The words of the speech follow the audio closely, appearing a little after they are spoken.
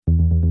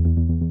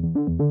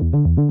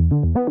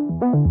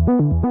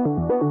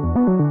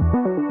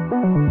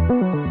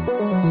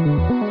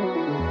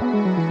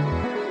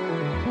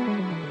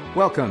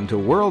Welcome to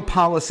World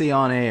Policy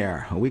on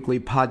Air, a weekly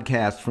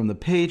podcast from the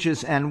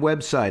pages and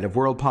website of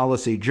World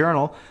Policy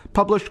Journal,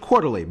 published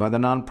quarterly by the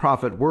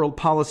nonprofit World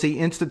Policy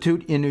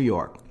Institute in New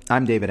York.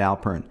 I'm David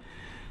Alpern.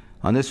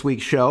 On this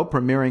week's show,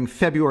 premiering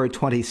February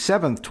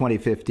 27,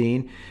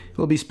 2015,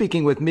 we'll be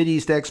speaking with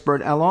Mideast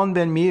expert Alon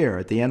Ben-Meir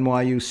at the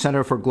NYU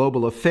Center for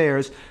Global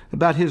Affairs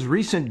about his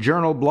recent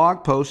journal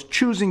blog post,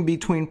 Choosing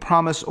Between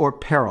Promise or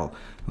Peril,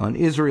 on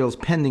Israel's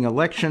pending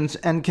elections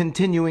and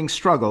continuing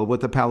struggle with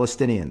the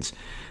Palestinians.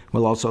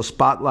 We'll also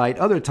spotlight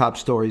other top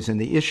stories in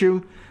the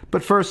issue,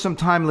 but first some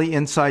timely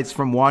insights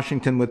from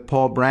Washington with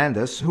Paul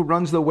Brandus, who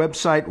runs the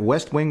website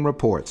West Wing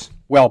Reports.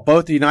 Well,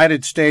 both the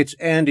United States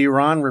and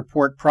Iran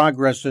report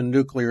progress in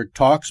nuclear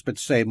talks, but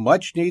say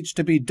much needs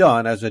to be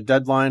done as a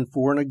deadline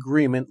for an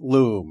agreement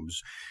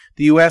looms.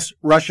 The U.S.,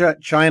 Russia,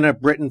 China,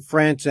 Britain,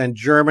 France, and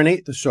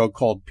Germany, the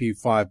so-called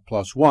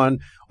P5+1,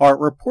 are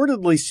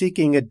reportedly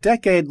seeking a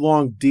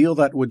decade-long deal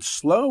that would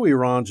slow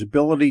Iran's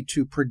ability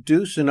to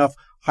produce enough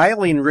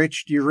highly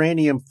enriched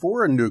uranium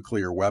for a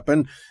nuclear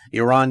weapon.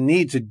 Iran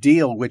needs a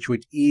deal which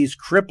would ease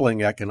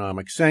crippling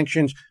economic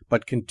sanctions,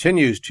 but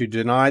continues to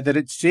deny that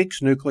it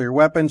seeks nuclear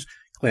weapons,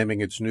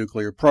 claiming its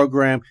nuclear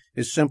program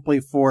is simply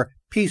for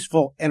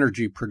peaceful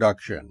energy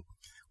production.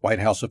 White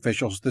House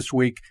officials this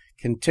week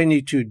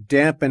continue to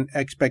dampen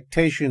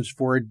expectations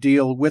for a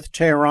deal with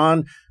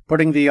Tehran,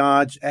 putting the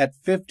odds at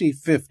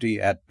 50-50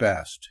 at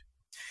best.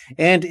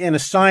 And in a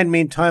sign,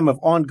 meantime, of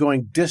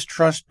ongoing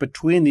distrust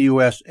between the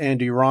U.S.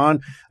 and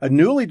Iran, a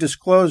newly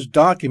disclosed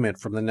document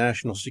from the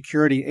National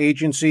Security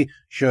Agency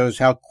shows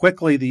how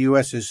quickly the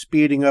U.S. is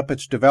speeding up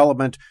its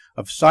development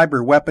of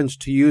cyber weapons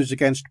to use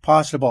against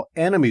possible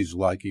enemies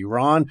like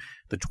Iran.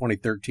 The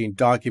 2013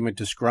 document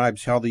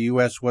describes how the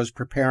U.S. was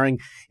preparing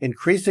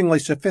increasingly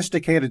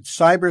sophisticated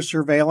cyber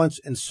surveillance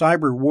and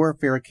cyber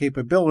warfare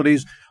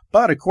capabilities.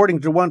 But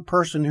according to one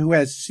person who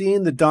has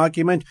seen the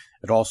document,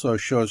 it also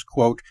shows,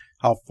 quote,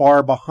 how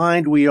far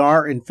behind we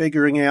are in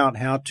figuring out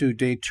how to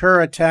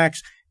deter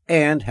attacks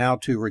and how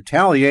to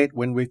retaliate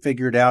when we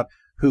figured out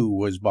who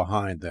was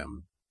behind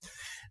them.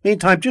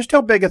 Meantime, just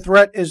how big a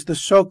threat is the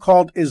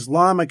so-called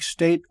Islamic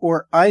State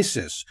or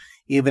ISIS?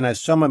 Even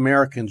as some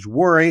Americans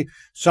worry,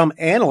 some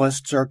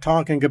analysts are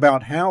talking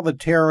about how the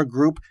terror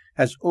group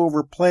has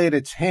overplayed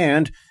its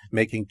hand,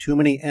 making too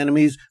many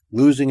enemies,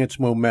 losing its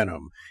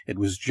momentum. It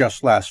was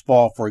just last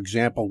fall, for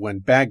example, when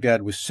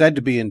Baghdad was said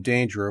to be in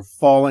danger of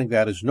falling.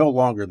 That is no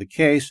longer the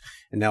case,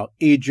 and now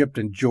Egypt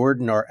and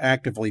Jordan are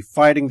actively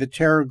fighting the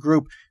terror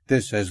group.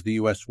 This as the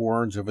U.S.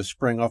 warns of a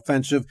spring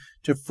offensive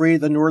to free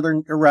the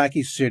northern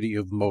Iraqi city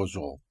of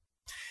Mosul.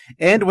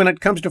 And when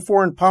it comes to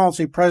foreign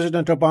policy,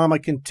 President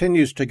Obama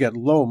continues to get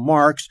low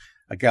marks.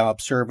 A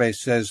Gallup survey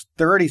says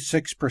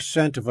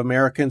 36% of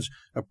Americans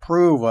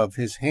approve of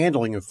his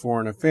handling of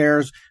foreign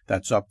affairs.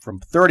 That's up from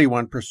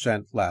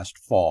 31% last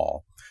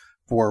fall.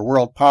 For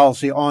World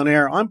Policy on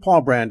Air, I'm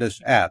Paul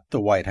Brandus at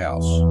the White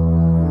House.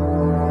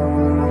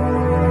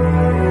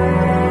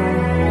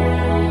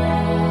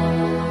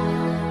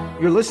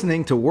 You're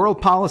listening to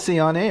World Policy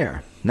on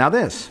Air. Now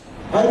this.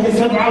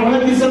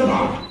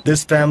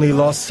 This family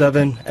lost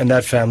 7, and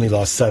that family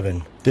lost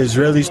 7. The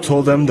Israelis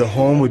told them the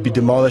home would be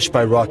demolished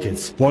by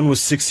rockets. One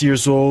was 6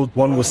 years old,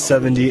 one was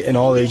 70, and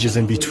all ages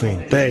in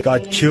between. They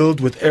got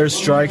killed with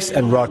airstrikes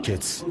and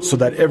rockets, so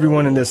that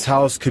everyone in this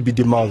house could be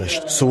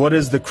demolished. So what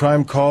is the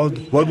crime called?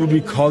 What would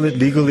we call it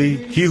legally?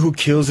 He who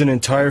kills an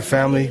entire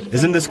family.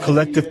 Isn't this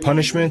collective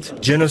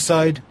punishment?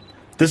 Genocide?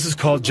 This is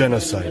called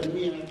genocide.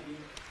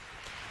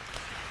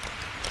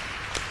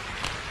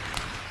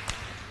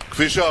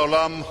 כפי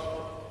שהעולם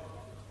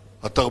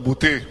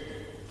התרבותי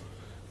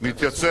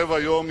מתייצב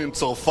היום עם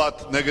צרפת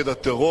נגד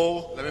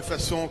הטרור, de la même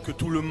façon que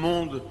tout le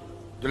monde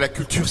de la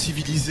culture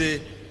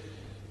civilisée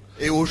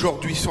est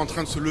aujourd'hui en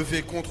train de se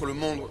lever contre le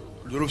monde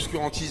de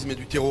l'obscurantisme et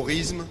du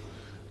terrorisme,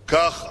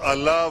 כך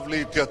עליו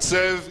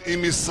להתייצב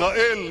עם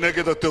ישראל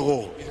נגד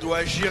הטרור. il doit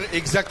agir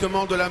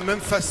exactement de la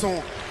même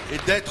façon et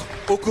d'être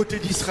aux côtés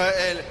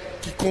d'Israël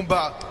qui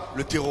combat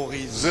le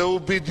terrorisme. זהו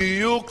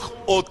בדיוק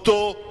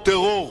אותו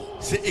טרור.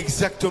 C'est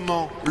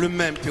exactement le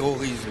même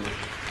terrorisme.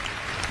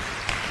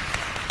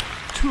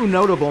 Two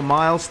notable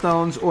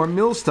milestones or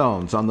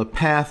millstones on the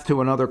path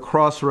to another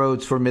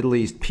crossroads for Middle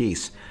East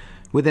peace.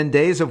 Within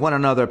days of one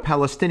another,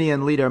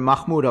 Palestinian leader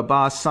Mahmoud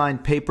Abbas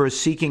signed papers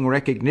seeking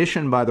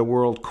recognition by the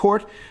World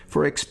Court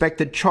for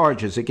expected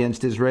charges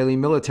against Israeli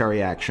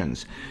military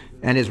actions.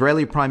 And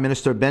Israeli Prime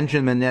Minister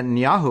Benjamin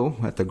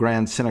Netanyahu, at the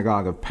Grand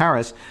Synagogue of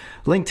Paris,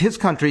 linked his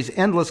country's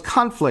endless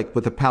conflict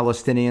with the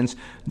Palestinians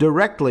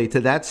directly to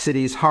that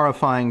city's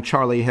horrifying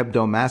Charlie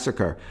Hebdo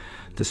massacre.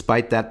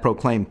 Despite that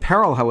proclaimed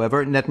peril,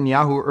 however,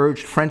 Netanyahu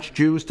urged French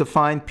Jews to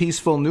find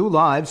peaceful new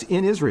lives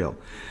in Israel.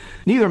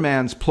 Neither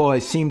man's ploy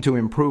seemed to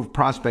improve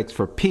prospects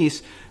for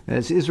peace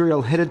as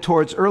Israel headed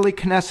towards early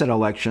Knesset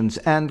elections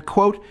and,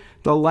 quote,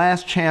 the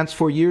last chance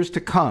for years to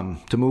come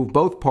to move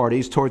both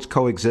parties towards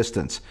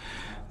coexistence.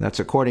 That's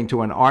according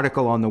to an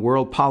article on the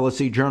World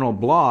Policy Journal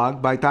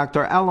blog by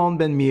Dr. Alon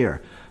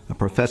Ben-Meir, a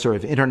professor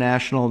of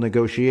international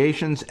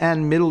negotiations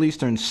and Middle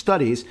Eastern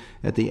studies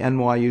at the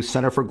NYU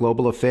Center for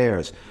Global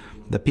Affairs.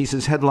 The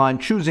piece's headline,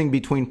 Choosing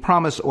Between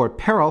Promise or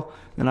Peril,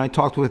 and I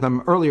talked with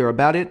him earlier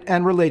about it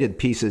and related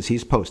pieces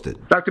he's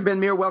posted. Dr.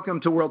 Ben-Meir,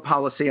 welcome to World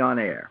Policy on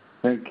Air.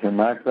 Thank you.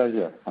 My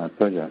pleasure. My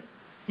pleasure.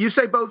 You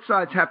say both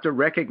sides have to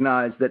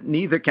recognize that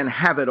neither can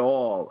have it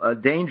all, a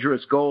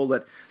dangerous goal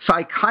that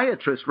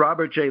psychiatrist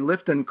Robert J.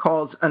 Lifton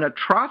calls an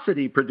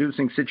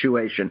atrocity-producing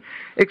situation.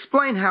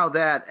 Explain how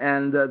that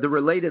and the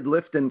related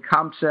Lifton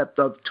concept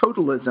of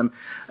totalism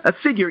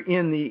figure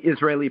in the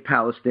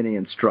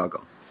Israeli-Palestinian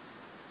struggle.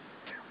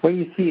 Well,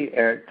 you see,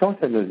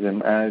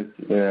 totalism as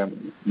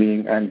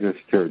being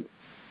understood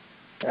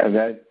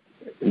that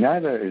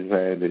neither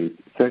Israeli,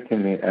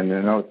 certainly, and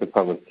nor the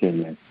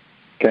Palestinians,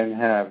 can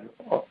have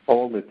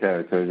all the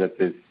territory, that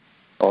is,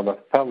 all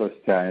of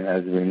Palestine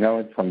as we know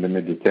it, from the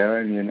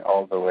Mediterranean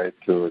all the way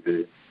to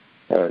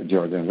the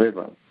Jordan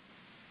River.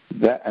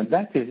 And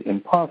that is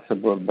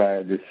impossible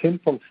by the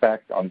simple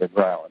fact on the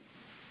ground.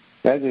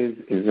 That is,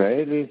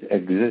 Israelis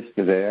exist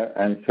there,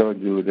 and so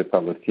do the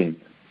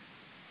Palestinians.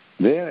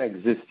 Their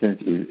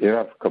existence is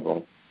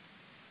irrevocable,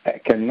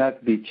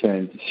 cannot be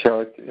changed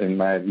short, in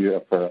my view,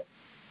 of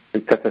a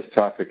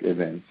catastrophic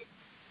event.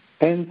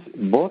 Hence,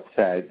 both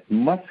sides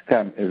must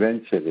come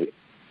eventually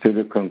to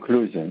the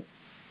conclusion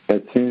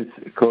that since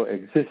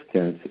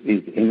coexistence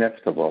is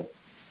inevitable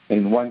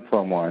in one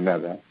form or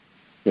another,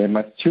 they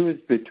must choose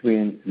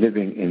between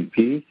living in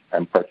peace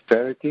and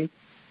prosperity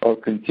or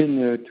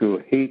continue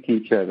to hate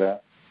each other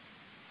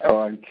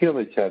or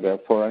kill each other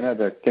for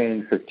another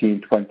 10,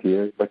 15, 20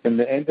 years. But in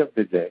the end of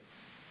the day,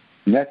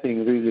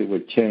 nothing really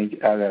would change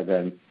other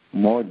than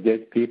more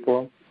dead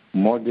people,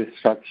 more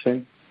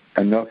destruction,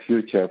 and no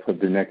future for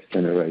the next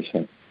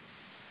generation.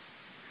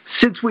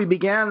 Since we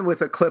began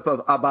with a clip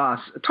of Abbas,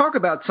 talk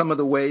about some of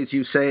the ways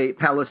you say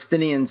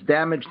Palestinians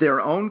damage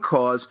their own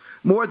cause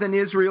more than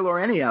Israel or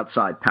any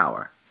outside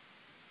power.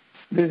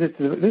 This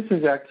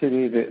is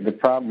actually the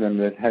problem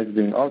that has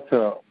been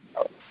also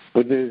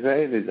with the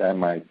Israelis, I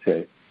might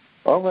say.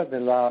 Over the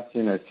last,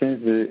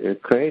 since the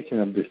creation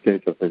of the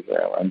State of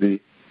Israel and the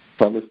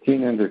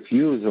Palestinian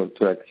refusal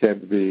to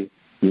accept the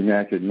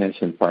United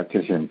Nations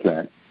partition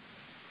plan,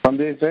 from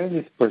the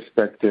Israelis'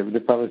 perspective, the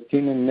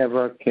Palestinians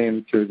never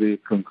came to the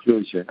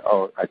conclusion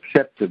or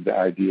accepted the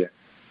idea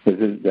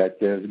that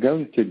there's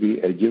going to be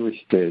a Jewish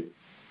state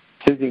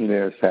sitting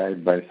there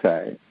side by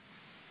side.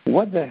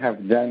 What they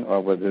have done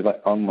over the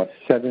almost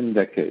 7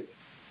 decades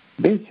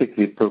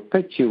basically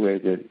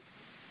perpetuated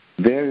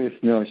various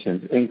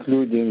notions,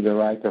 including the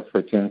right of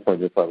return for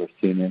the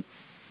Palestinians,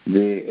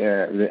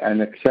 the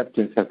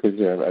unacceptance of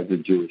Israel as a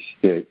Jewish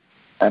state,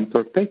 and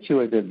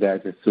perpetuated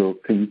that through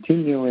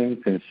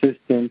continuing,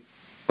 consistent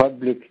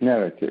public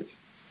narratives.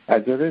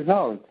 As a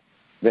result,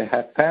 they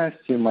have passed,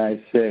 you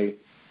might say,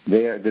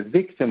 the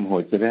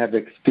victimhood that they have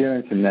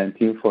experienced in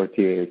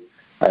 1948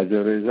 as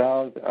a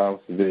result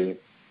of the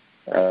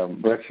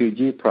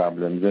refugee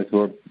problems that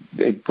were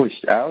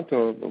pushed out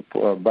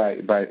or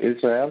by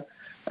Israel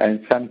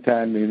and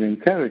sometimes even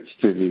encouraged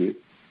to leave.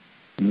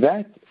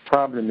 That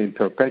problem is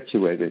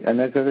perpetuated,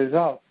 and as a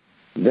result,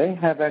 they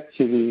have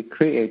actually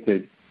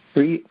created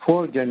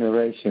 3-4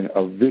 generations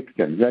of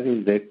victims. That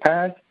is, they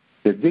pass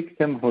the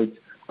victimhood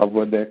of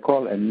what they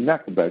call a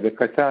Nakba, the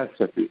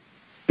catastrophe,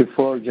 to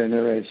 4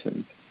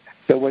 generations.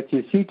 So what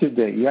you see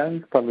today,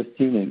 young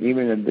Palestinians,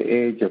 even at the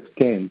age of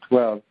 10,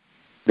 12,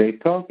 they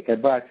talk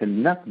about a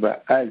Nakba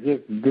as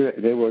if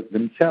they were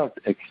themselves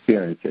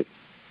experiencing it.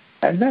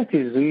 And that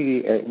is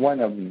really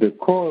one of the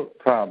core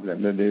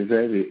problems that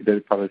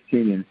the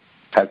Palestinians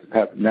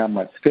have now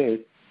must face.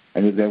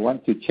 And if they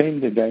want to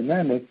change the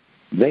dynamic,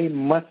 they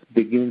must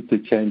begin to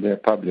change their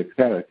public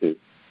narrative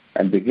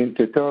and begin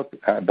to talk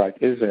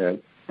about Israel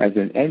as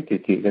an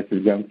entity that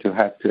is going to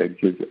have to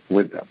exist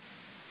with them.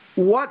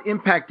 What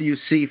impact do you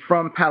see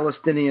from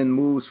Palestinian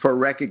moves for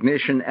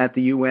recognition at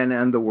the UN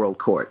and the World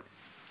Court?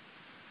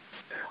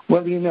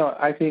 Well,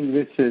 I think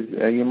this is,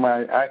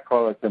 I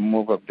call it a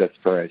move of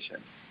desperation.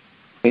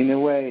 In a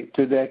way,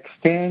 to the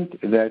extent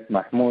that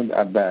Mahmoud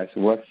Abbas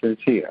was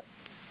sincere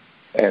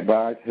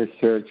about his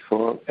search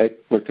for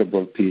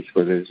equitable peace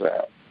with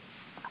Israel,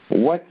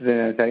 what the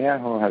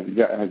Netanyahu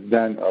has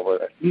done over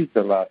at least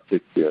the last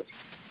 6 years,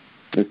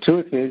 the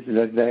truth is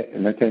that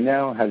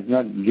Netanyahu has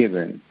not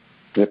given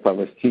the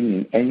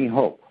Palestinians any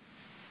hope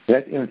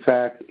that, in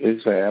fact,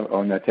 Israel,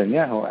 or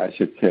Netanyahu, I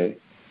should say,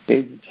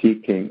 is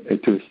seeking a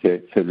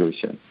two-state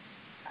solution.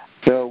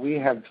 So we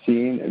have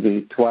seen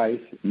the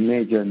twice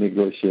major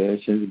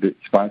negotiations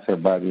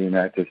sponsored by the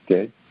United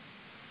States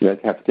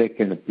that have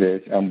taken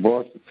place, and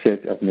both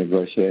sets of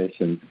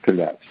negotiations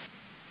collapsed.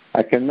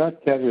 I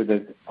cannot tell you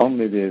that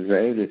only the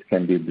Israelis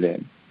can be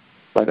blamed,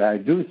 but I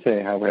do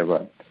say,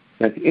 however,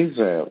 that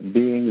Israel,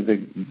 being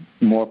the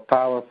more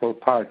powerful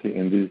party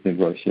in these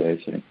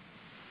negotiations,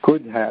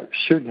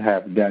 should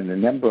have done a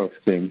number of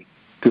things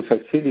to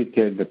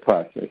facilitate the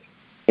process.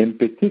 In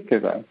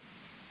particular,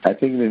 I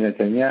think the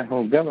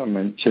Netanyahu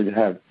government should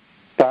have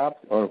stop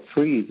or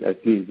freeze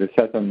at least the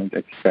settlement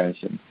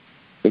expansion.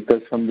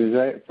 Because from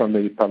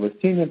the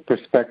Palestinian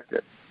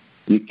perspective,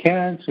 you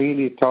can't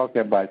really talk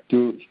about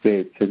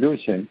two-state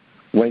solution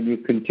when you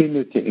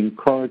continue to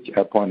encroach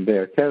upon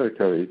their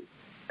territories,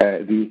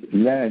 these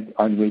lands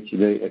on which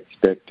they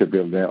expect to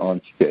build their own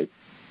state.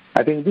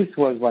 I think this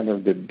was one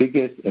of the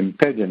biggest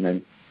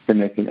impediments to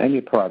making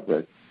any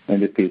progress in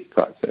the peace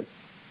process.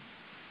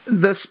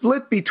 The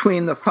split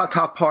between the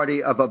Fatah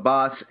party of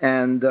Abbas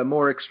and the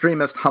more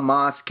extremist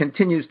Hamas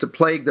continues to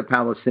plague the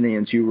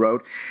Palestinians, you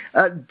wrote.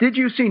 Did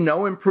you see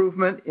no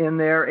improvement in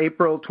their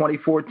April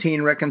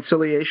 2014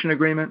 reconciliation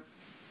agreement?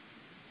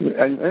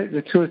 And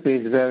the truth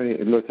is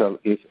very little,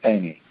 if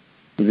any.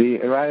 The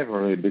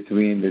rivalry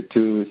between the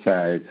two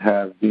sides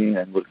have been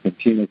and will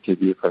continue to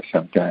be for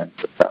some time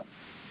to come.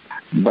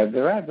 But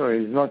the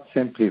rivalry is not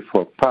simply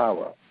for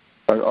power,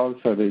 but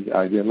also the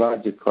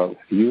ideological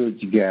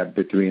huge gap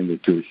between the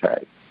two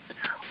sides.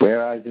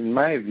 Whereas, in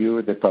my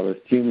view, the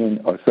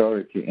Palestinian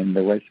Authority in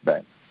the West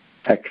Bank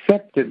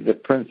accepted the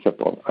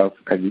principle of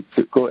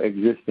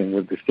coexisting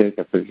with the State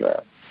of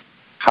Israel,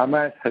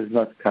 Hamas has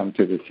not come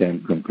to the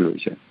same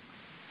conclusion.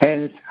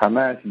 Hence,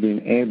 Hamas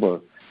being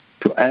able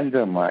to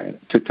undermine,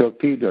 to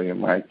torpedo, you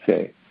might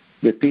say,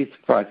 the peace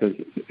process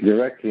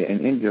directly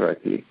and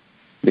indirectly,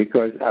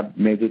 because it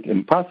made it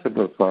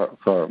impossible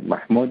for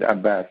Mahmoud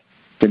Abbas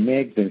to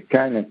make the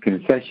kind of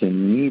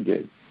concession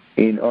needed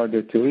in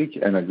order to reach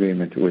an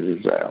agreement with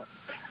Israel.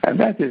 And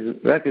that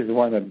is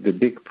one of the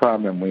big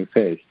problems we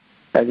face.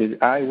 That is,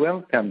 I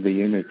welcome the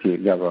unity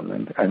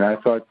government, and I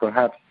thought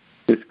perhaps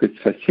this could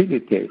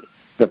facilitate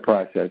the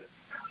process.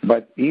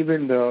 But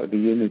even though the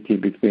unity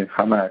between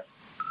Hamas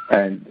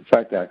and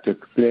Fatah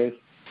took place,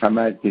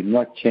 Hamas did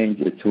not change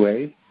its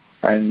ways.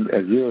 And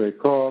as you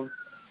recall,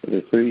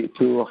 the three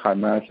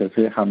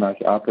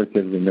Hamas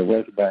operatives in the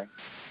West Bank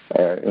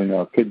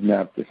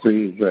kidnapped the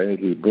 3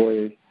 Israeli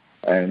boys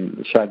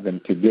and shot them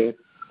to death.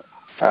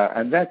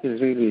 And that is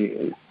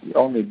really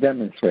only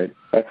demonstrates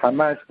that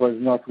Hamas was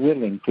not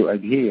willing to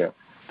adhere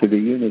to the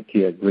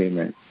unity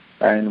agreement,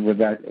 and with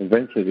that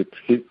eventually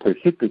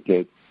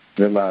precipitate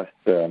the last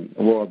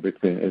war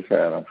between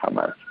Israel and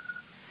Hamas.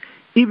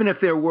 Even if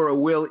there were a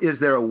will, is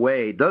there a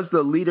way? Does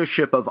the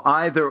leadership of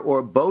either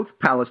or both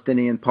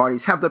Palestinian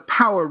parties have the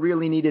power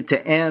really needed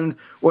to end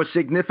or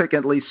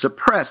significantly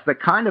suppress the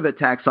kind of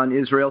attacks on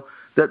Israel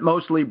that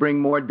mostly bring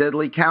more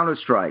deadly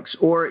counterstrikes?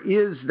 Or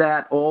is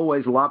that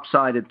always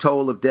lopsided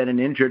toll of dead and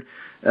injured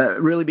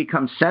really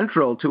become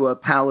central to a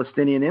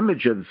Palestinian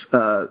image of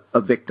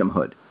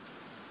victimhood?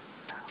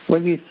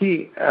 Well, you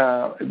see,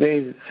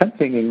 there's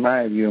something, in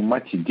my view,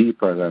 much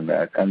deeper than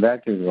that, and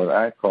that is what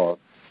I call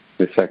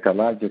the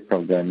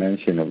psychological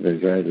dimension of the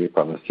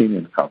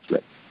Israeli-Palestinian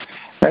conflict.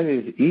 That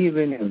is,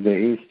 even if there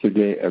is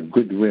today a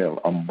goodwill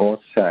on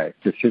both sides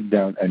to sit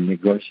down and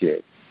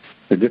negotiate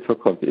the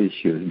difficult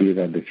issues, be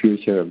that the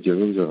future of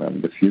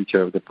Jerusalem, the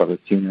future of the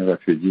Palestinian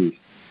refugees,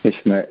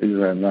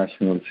 Israel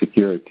national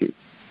security,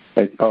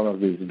 all of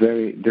these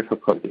very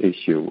difficult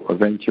issues,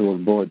 eventual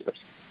borders.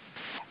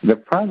 The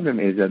problem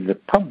is that the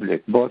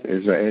public, both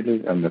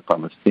Israelis and the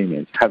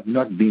Palestinians, have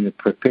not been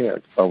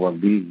prepared over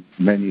these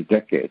many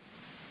decades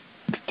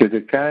to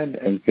the kind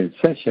of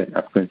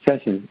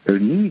concessions are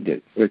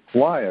needed,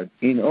 required,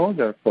 in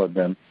order for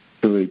them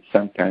to reach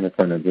some kind of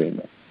an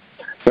agreement.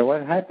 So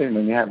what happens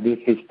when you have this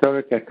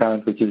historic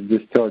account which is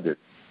distorted?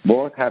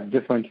 Both have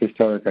different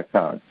historic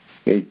accounts.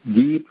 There's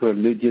deep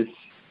religious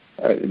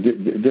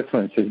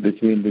differences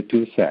between the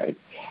two sides.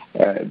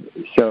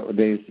 So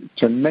there's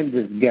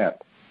tremendous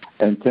gap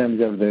in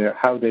terms of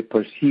how they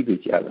perceive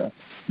each other,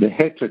 the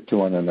hatred to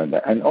one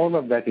another. And all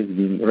of that is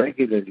being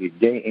regularly,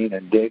 day in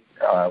and day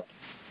out,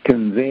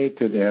 conveyed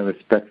to their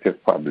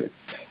respective public.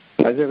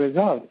 As a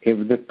result,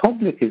 if the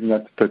public is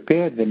not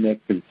prepared to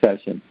make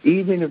concessions,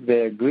 even if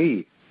they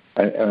agree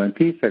on a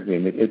peace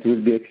agreement, it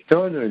will be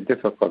extraordinarily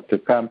difficult to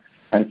come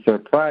and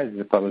surprise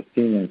the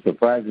Palestinians,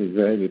 surprise the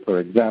Israelis, for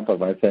example,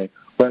 by saying,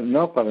 well,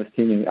 no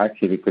Palestinian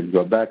actually could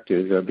go back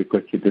to Israel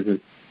because this is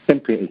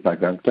simply not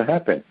going to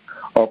happen.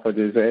 Or for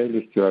the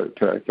Israelis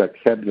to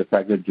accept the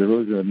fact that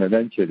Jerusalem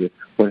eventually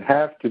will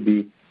have to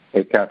be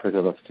a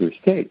capital of two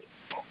states.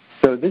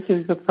 So this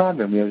is the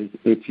problem.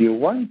 If you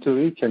want to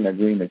reach an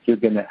agreement, you're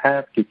going to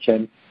have to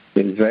change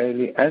the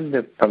Israeli and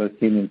the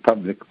Palestinian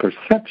public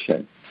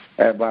perception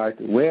about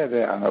where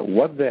they are,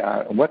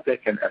 what they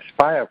can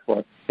aspire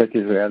for that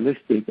is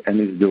realistic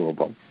and is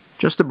doable.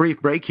 Just a brief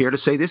break here to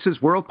say this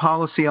is World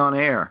Policy on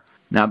Air.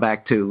 Now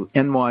back to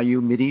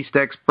NYU Mideast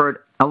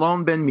expert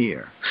Alon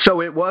Ben-Meir.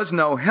 So it was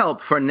no help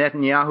for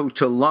Netanyahu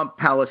to lump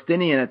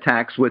Palestinian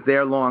attacks with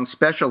their long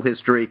special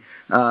history,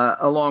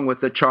 along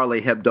with the Charlie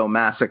Hebdo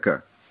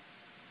massacre.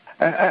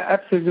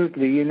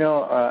 Absolutely.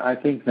 I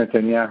think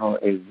Netanyahu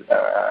is,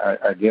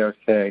 I dare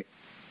say,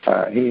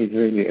 he is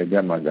really a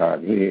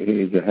demagogue. He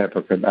is a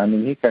hypocrite. I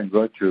mean, he can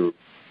go to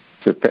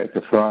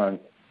France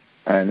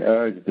and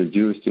urge the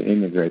Jews to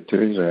immigrate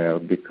to Israel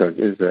because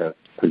Israel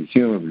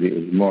presumably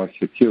is more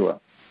secure,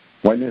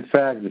 when in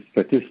fact the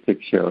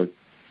statistics shows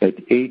that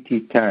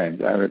 80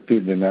 times, I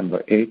repeat the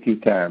number, 80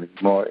 times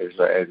more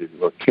Israelis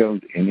were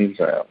killed in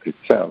Israel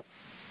itself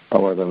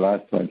over the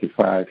last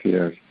 25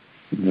 years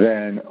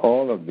than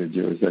all of the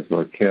Jews that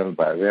were killed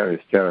by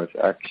various terrorist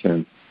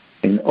actions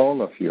in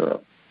all of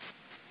Europe.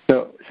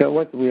 So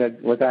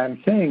what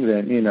I'm saying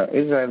then,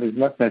 Israel is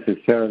not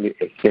necessarily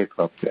a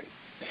safer place.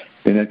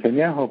 The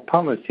Netanyahu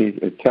policies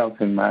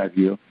itself, in my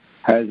view,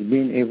 has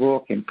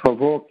been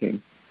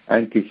provoking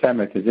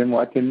anti-Semitism,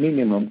 or at a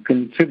minimum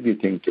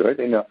contributing to it.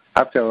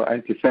 After all,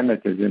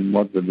 anti-Semitism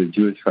was with the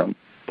Jews from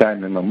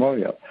time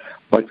immemorial.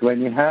 But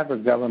when you have a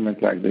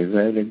government like the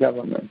Israeli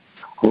government,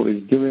 who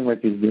is doing what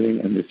it's doing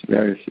in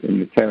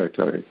the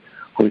territory,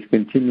 who is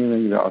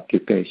continuing the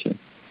occupation,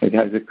 it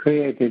has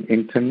created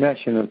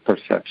international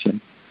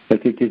perception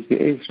that it is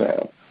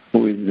Israel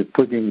who is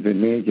putting the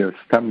major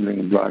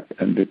stumbling block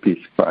in the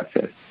peace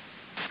process.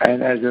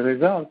 And as a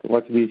result,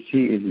 what we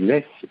see is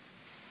less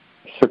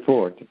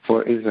support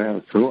for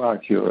Israel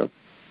throughout Europe.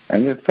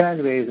 And in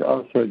fact, there is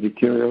also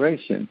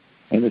deterioration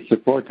in the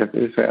support of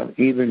Israel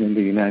even in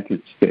the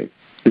United States,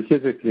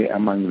 specifically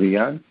among the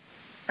young,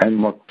 and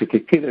more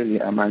particularly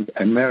among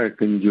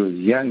American Jews,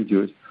 young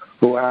Jews,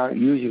 who are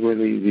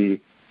usually the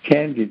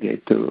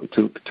candidate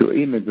to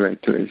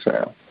immigrate to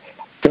Israel.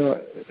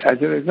 So as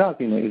a result,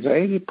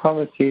 Israeli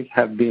policies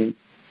have been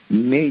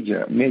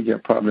major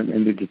problem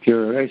in the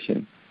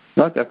deterioration,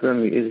 not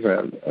only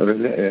Israel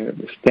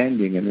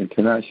standing in the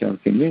international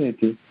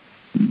community,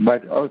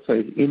 but also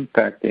is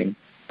impacting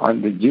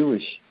on the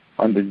Jews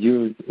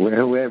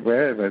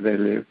wherever they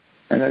live.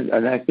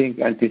 And I think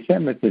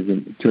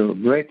anti-Semitism,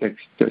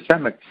 to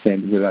some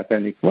extent, without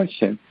any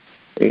question,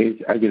 is,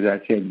 as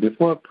I said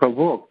before,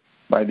 provoked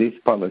by these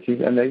policies.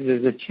 And there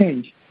is a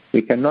change.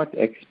 We cannot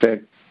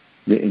expect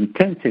the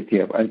intensity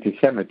of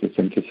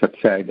anti-Semitism to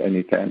subside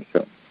anytime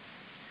soon.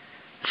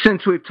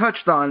 Since we've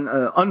touched on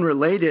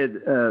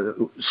unrelated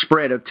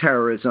spread of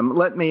terrorism,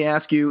 let me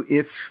ask you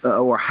if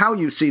or how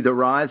you see the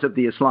rise of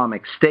the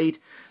Islamic State,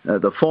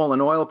 the fall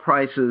in oil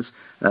prices,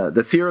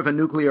 the fear of a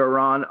nuclear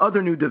Iran,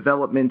 other new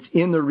developments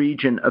in the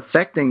region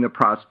affecting the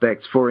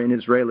prospects for an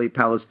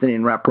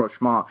Israeli-Palestinian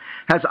rapprochement.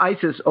 Has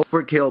ISIS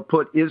overkill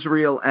put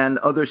Israel and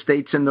other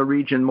states in the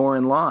region more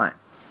in line?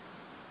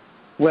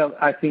 Well,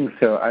 I think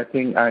so. I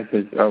think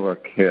ISIS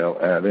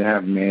overkill. They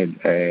have made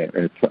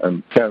a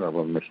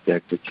terrible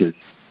mistake,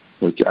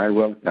 which I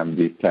welcome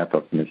these type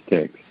of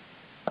mistakes.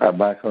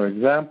 By, for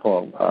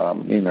example,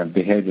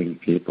 beheading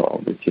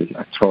people, which is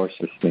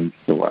atrocious things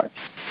to watch.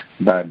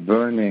 By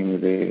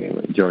burning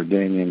the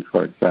Jordanian,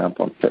 for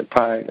example,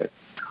 pilot.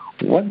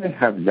 What they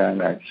have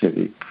done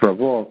actually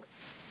provoked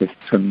this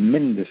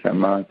tremendous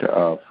amount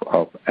of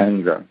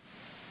anger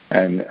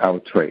and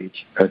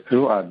outrage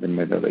throughout the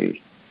Middle East,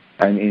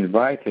 and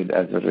invited,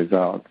 as a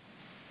result,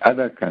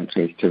 other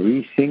countries to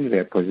rethink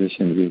their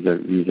position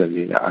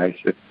vis-a-vis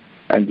ISIS,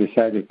 and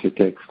decided to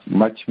take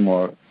much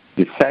more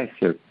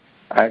decisive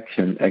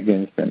action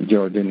against them.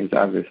 Jordan is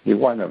obviously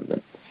one of them.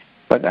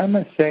 But I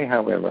must say,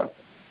 however,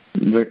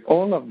 with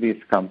all of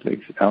these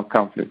conflicts,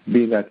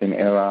 be that in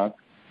Iraq,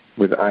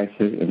 with ISIS,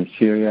 in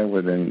Syria,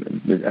 with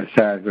the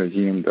Assad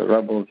regime, the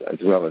rebels, as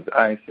well as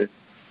ISIS,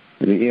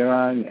 the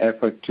Iran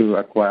effort to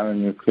acquire a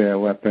nuclear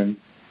weapon,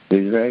 the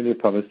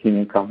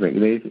Israeli-Palestinian conflict,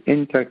 there is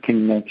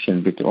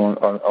interconnection between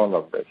all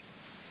of this.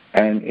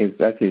 And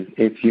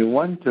if you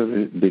want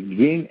to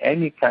begin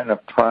any kind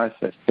of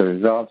process to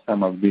resolve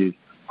some of these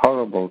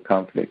horrible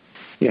conflicts,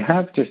 you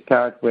have to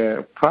start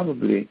where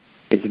probably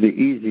it's the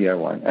easier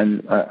one.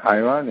 And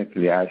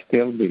ironically, I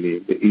still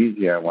believe the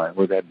easier one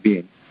would have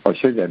been, or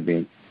should have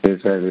been, the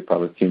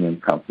Israeli-Palestinian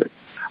conflict.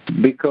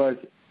 Because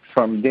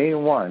from day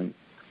one,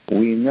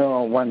 we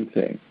know one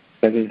thing,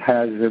 that it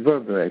has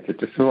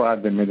reverberated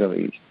throughout the Middle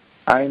East.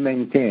 I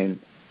maintain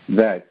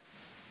that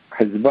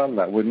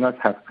Hezbollah would not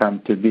have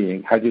come to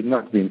being had it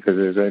not been for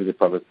the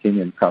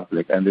Israeli-Palestinian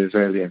conflict and the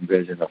Israeli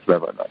invasion of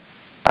Lebanon.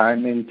 I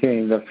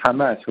maintain that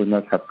Hamas would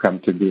not have come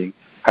to being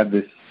had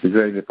this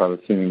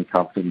Israeli-Palestinian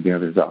conflict been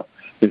resolved.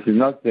 This is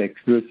not the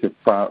exclusive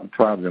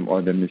problem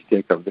or the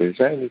mistake of the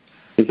Israelis.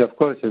 It's, of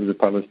course, of the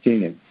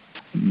Palestinians.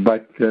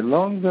 But the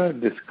longer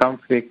this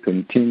conflict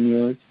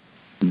continues,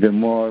 the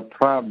more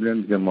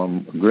problems, the more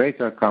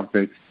greater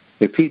conflicts,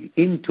 they feed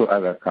into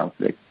other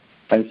conflicts.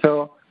 And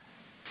so,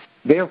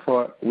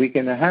 therefore, we're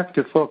going to have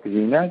to focus. The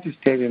United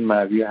States, in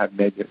my view, has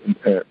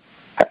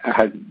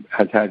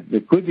had the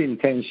good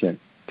intention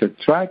to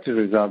try to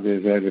resolve the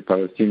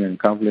Israeli-Palestinian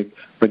conflict,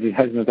 but it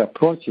has not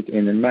approached it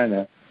in a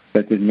manner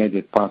that has made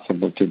it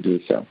possible to do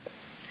so.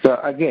 So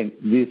again,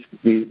 the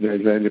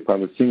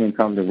Israeli-Palestinian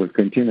conflict will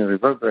continue to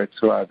reverberate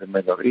throughout the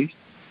Middle East,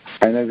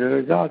 and as a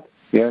result,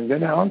 we are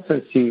going to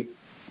also see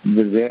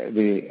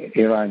the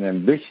Iran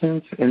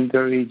ambitions in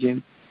the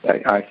region,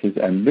 ISIS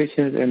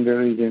ambitions in the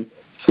region.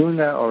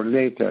 Sooner or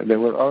later, they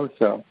will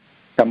also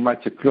come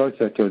much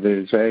closer to the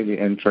Israeli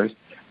interest,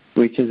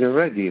 which is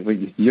already,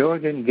 when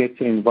Jordan gets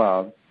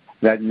involved,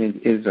 that means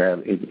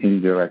Israel is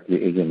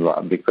indirectly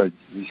involved, because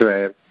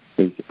Israel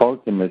is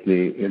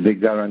ultimately the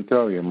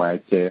guarantor, you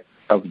might say,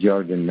 of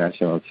Jordan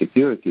national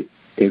security.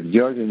 if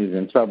Jordan is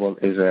in trouble,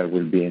 Israel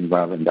will be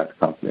involved in that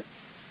conflict.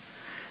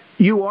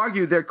 You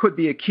argue there could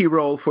be a key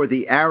role for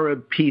the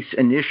Arab Peace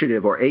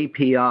Initiative, or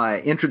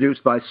API,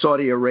 introduced by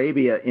Saudi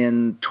Arabia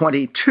in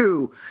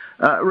 22.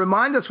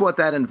 Remind us what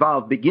that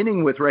involved,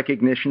 beginning with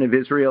recognition of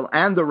Israel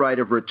and the right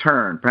of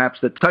return, perhaps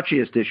the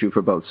touchiest issue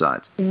for both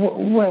sides.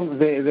 Well,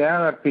 the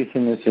Arab Peace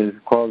Initiative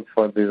called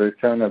for the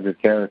return of the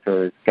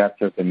territories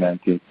captured in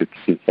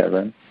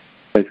 1967.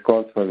 It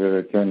calls for the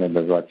return of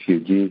the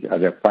refugees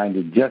as a find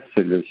a just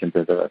solution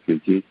to the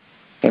refugees,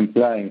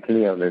 implying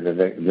clearly that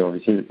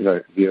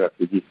the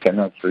refugees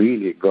cannot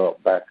really go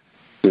back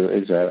to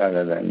Israel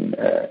other than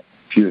a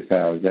few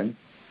thousand.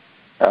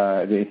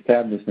 The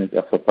establishment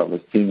of a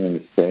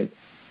Palestinian state.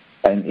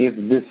 And if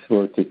this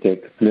were to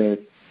take place,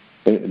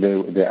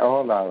 the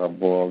all Arab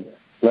world,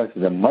 plus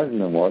the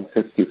Muslim world,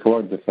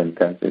 54 different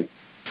countries,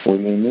 will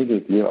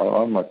immediately or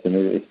almost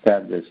immediately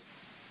establish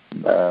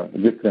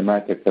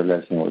diplomatic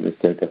relations with the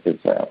state of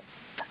Israel.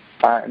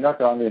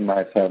 Not only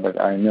myself, but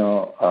I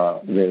know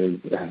there is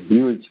a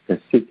huge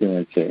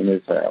constituency in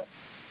Israel,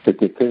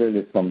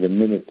 particularly from the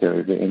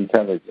military, the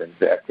intelligence,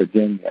 the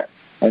academia,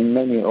 and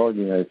many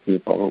ordinary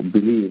people who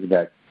believe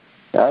that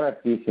the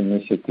Arab Peace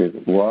Initiative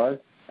was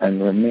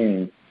and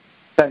remains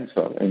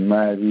central, in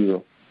my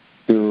view,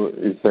 to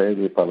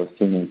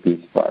Israeli-Palestinian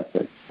peace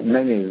process.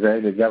 Many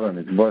Israeli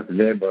governments, both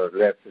labor,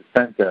 left, and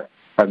center,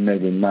 have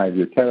made, in my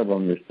view, terrible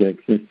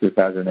mistakes since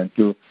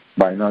 2002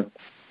 by not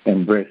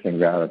embracing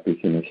the Arab Peace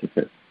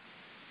Initiative.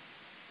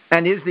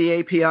 And is the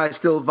API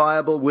still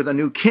viable with a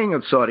new king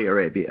of Saudi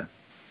Arabia?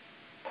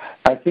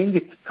 I think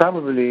it's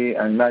probably,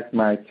 and that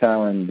might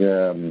sound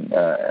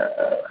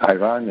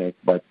ironic,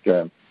 but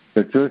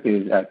the truth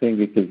is I think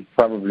it is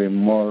probably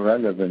more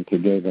relevant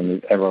today than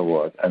it ever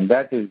was. And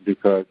that is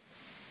because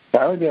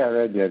Saudi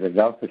Arabia, the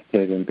Gulf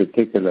state in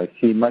particular,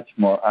 see much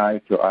more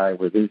eye to eye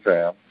with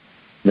Israel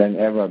than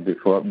ever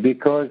before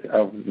because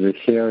of the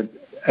shared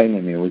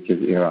enemy, which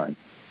is Iran.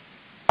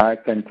 I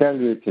can tell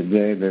you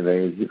today that there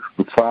is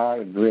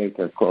far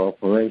greater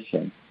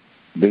cooperation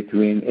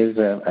between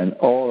Israel and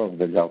all of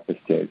the Gulf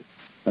states,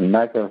 a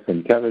matter of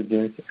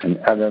intelligence and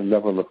other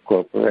level of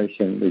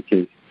cooperation which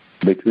is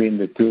between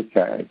the two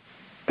sides,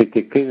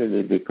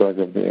 particularly because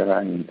of the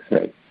Iranian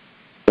threat.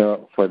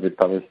 So for the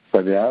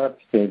Arab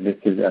state, this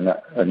is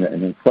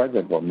an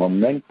incredible,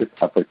 momentous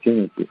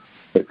opportunity.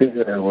 If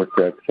Israel were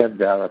to accept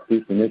the Arab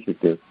Peace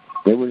Initiative,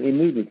 they will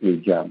immediately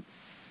jump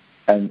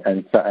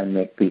and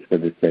make peace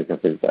with the state of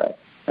Israel.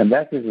 And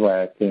that is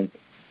why I think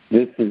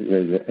this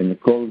is a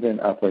golden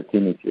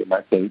opportunity, I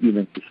might say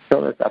even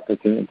historic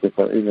opportunity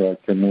for Israel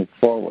to move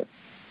forward.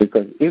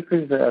 Because if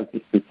Israel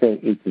is to say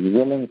it is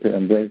willing to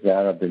embrace the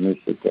Arab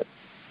Initiative,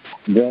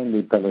 then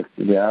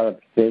the Arab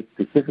states,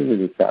 specifically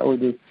the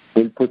Saudis,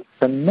 will put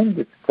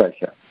tremendous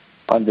pressure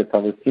on the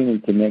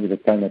Palestinians to make the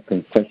kind of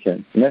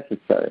concession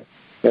necessary.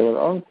 They will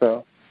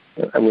also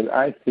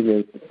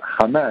isolate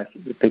Hamas,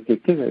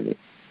 particularly,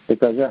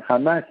 because if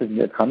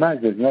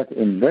Hamas does not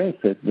embrace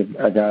it, the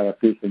Arab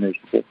Peace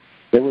Initiative,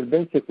 they will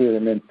basically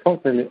remain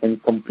totally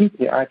and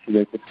completely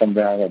isolated from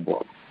the Arab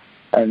world.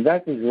 And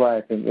that is why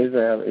I think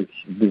Israel is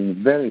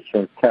being very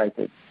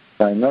short-sighted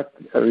by not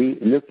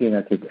looking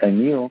at it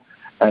anew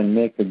and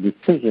make a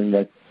decision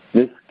that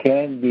this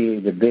can be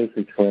the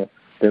basis for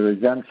the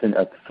resumption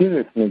of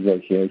serious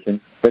negotiation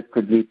that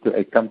could lead to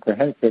a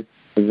comprehensive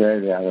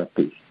Israeli-Arab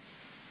peace.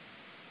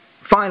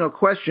 Final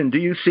question. Do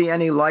you see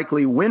any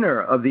likely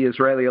winner of the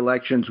Israeli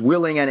elections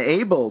willing and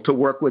able to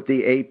work with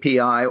the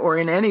API or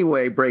in any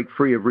way break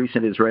free of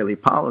recent Israeli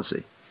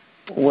policy?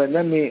 Well,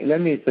 let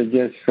me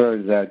suggest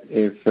first that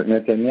if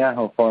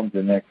Netanyahu forms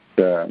the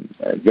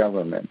next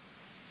government,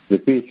 the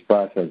peace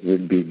process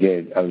will be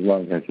good as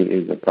long as he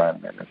is a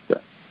prime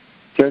minister.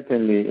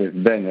 Certainly, if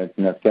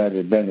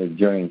Naftali Bennett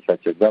joins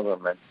such a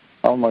government,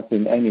 almost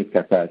in any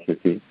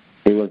capacity,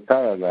 he will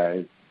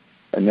paralyze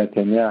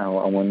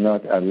Netanyahu and will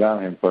not allow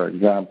him, for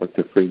example,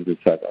 to freeze the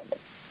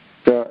settlement.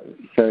 So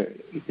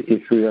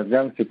if we are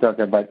going to talk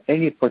about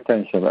any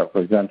potential of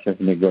resumption of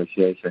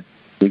negotiation,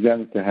 we're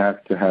going to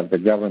have the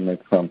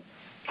government from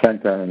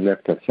center and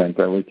left of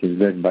center, which is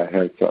led by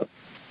Herzog.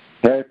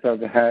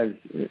 Herzog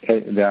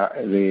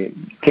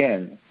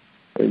can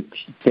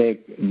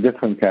take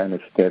different kind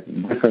of steps,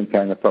 different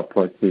kind of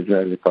approach to the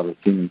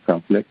Israeli-Palestinian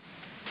conflict.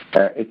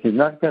 It is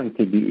not going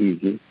to be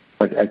easy,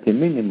 but at a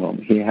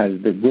minimum, he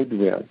has the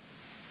goodwill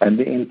and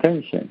the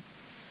intention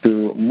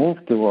to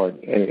move toward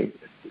a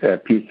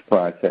peace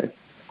process.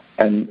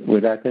 And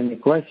without any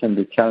question,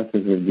 the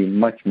chances will be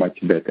much, much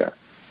better.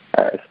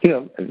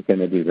 Still, it's going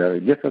to be very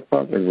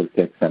difficult. It will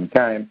take some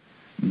time,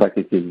 but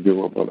it is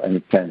doable and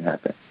it can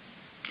happen.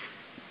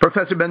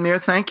 Professor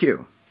Ben-Meir, thank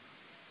you.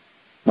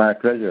 My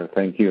pleasure.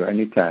 Thank you.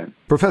 Anytime.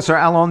 Professor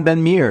Alon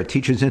Ben-Meir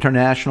teaches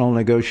international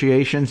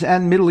negotiations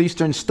and Middle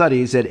Eastern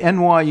studies at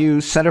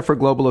NYU Center for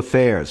Global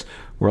Affairs.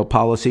 World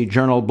Policy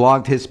Journal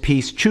blogged his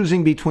piece,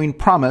 Choosing Between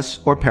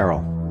Promise or Peril.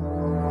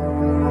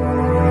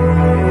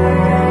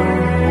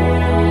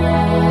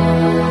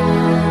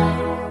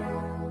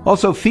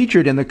 Also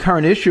featured in the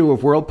current issue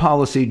of World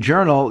Policy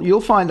Journal,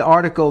 you'll find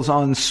articles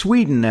on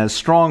Sweden as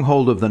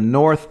stronghold of the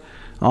North,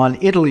 on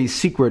Italy's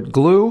secret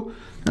glue,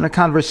 and a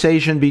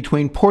conversation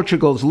between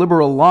Portugal's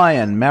liberal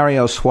lion,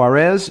 Mario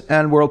Soares,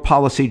 and World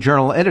Policy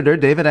Journal editor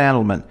David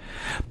Andelman.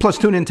 Plus,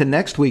 tune into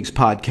next week's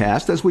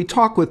podcast as we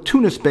talk with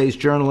Tunis-based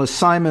journalist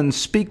Simon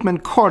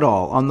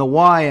Speakman-Cordall on the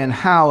why and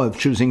how of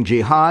choosing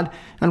jihad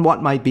and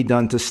what might be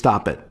done to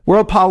stop it.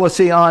 World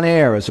Policy On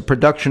Air is a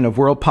production of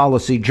World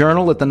Policy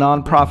Journal at the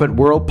nonprofit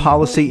World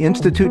Policy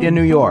Institute in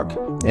New York.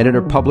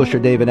 Editor-publisher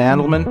David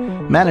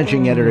Andelman,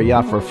 managing editor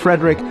Yaffa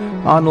Frederick,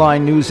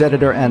 online news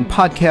editor and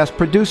podcast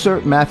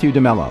producer Matthew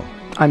DeMello.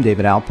 I'm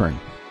David Alpern.